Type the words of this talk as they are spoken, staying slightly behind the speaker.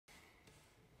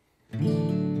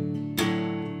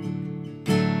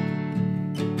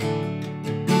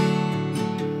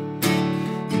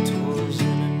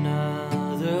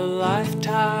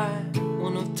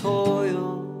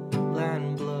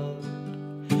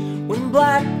and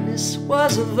blackness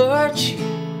was a virtue,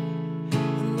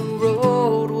 and the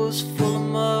road was full of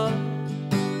mud.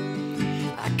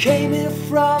 I came here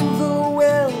from the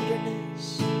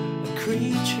wilderness, a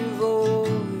creature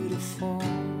void of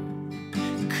form.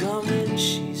 Come in,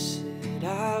 she said,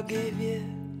 I'll give you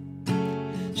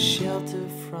shelter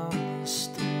from the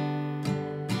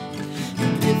storm.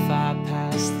 And if I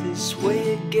pass this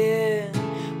way again,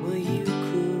 well, you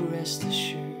could rest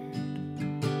assured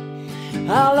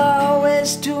I'll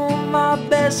always do my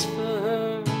best for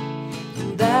her,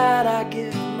 and that I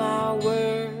give my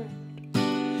word.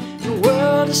 The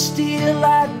world is still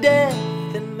like death,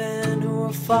 and men who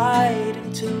are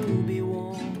fighting to be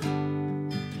warm.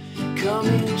 Come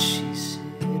in, she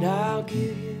said, I'll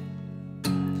give you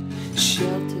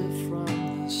shelter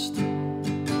from the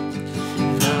storm.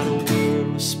 Not a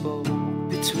word was spoke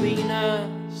between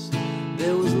us,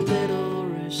 there was little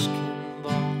risk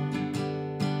involved.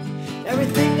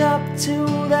 Everything up to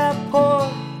that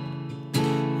point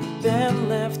had been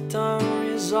left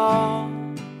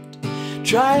unresolved.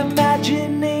 Try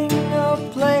imagining a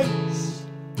place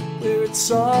where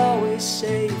it's always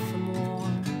safe and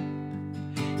warm.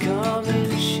 Come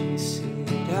in, she said,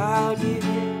 I'll give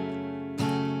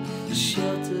you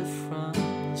shelter from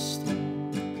the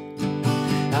storm.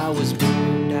 I was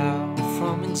burned out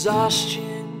from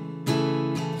exhaustion,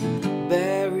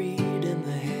 buried in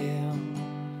the hail,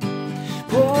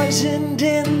 poisoned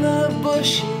in the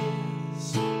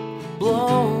bushes,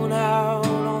 blown out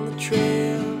on the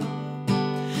trail,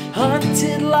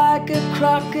 hunted like a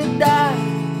crocodile,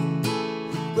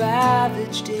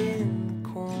 ravaged in the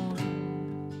corn.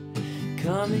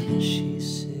 Come in, she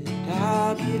said,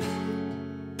 I'll give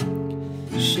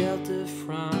you shelter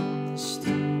from the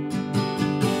storm.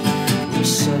 Well,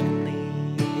 suddenly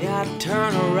I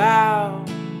turn around,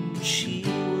 she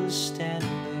was standing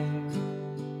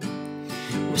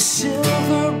there with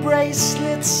silver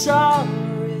bracelets on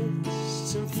her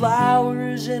wrists and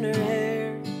flowers in her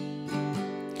hair.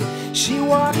 She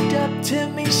walked up to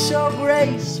me so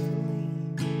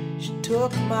gracefully, she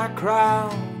took my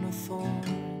crown of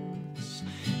thorns.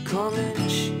 Come in,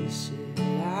 she said,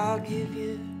 I'll give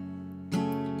you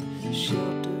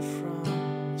shelter from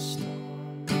the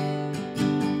storm.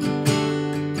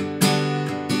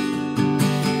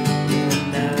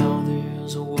 And now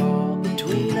there's a wall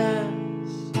between us,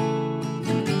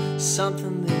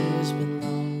 something there's been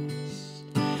lost.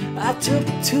 I took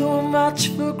too much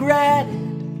for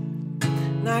granted,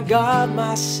 and I got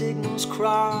my signals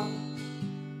crossed,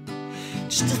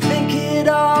 just to think it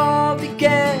all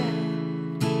began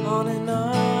on an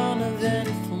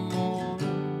uneventful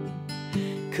morning.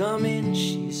 Come in,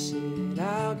 she said,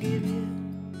 I'll give you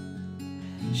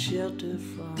shelter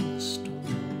from the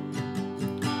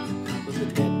storm. But the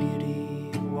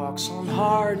deputy walks on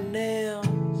hard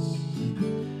nails,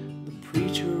 the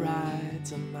preacher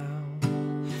rides a mount,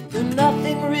 but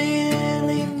nothing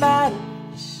really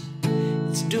matters,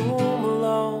 it's doom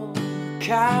alone that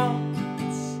counts.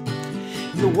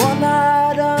 The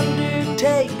one-eyed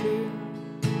undertaker,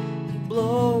 he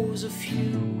blows a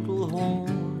futile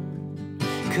horn.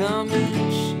 Come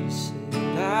in, she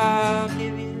said, I'll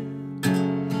give you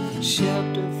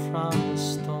shelter from the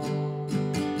storm.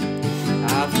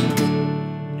 I've heard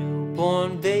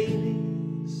newborn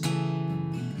babies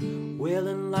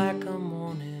wailing like a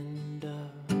mourning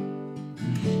dove,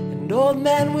 and old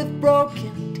men with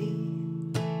broken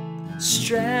teeth,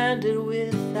 stranded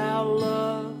without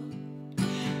love.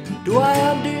 Do I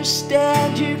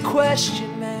understand your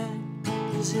question, man?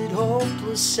 Is it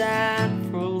hopeless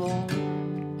and forlorn?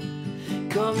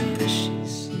 Come in, she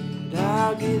said,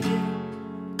 I'll give you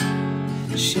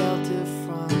shelter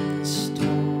from the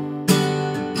storm.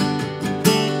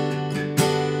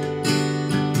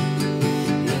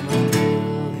 In a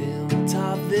little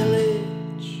hilltop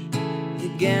village, you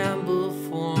gamble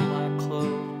for my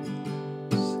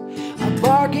clothes. I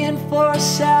bargained for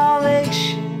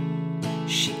salvation,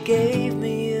 she gave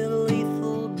me a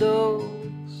lethal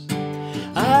dose.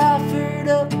 I offered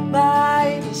up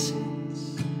my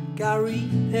innocence, got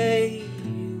repaid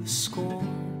with scorn.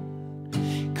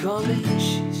 Come in,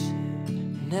 she said,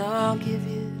 and I'll give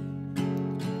you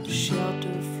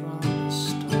shelter from the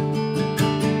storm.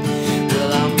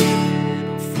 Well, I'm in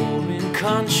a foreign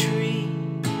country,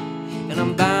 and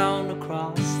I'm bound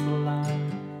across the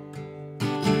line.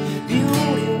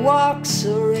 Beauty walks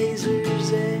a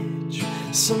razor's edge,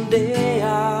 someday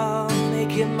I'll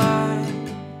make it mine.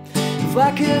 If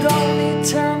I could only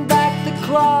turn back the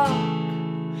clock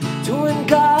to when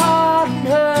God and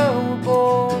her were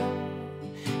born.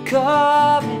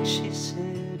 Come in, she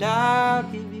said, I'll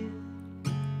give you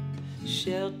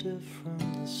shelter from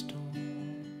the storm.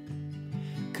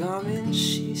 Come in,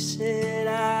 she said,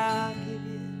 I'll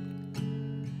give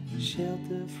you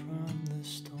shelter from the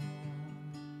storm.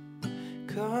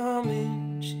 Come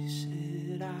in, she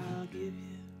said, I'll give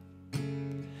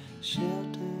you shelter.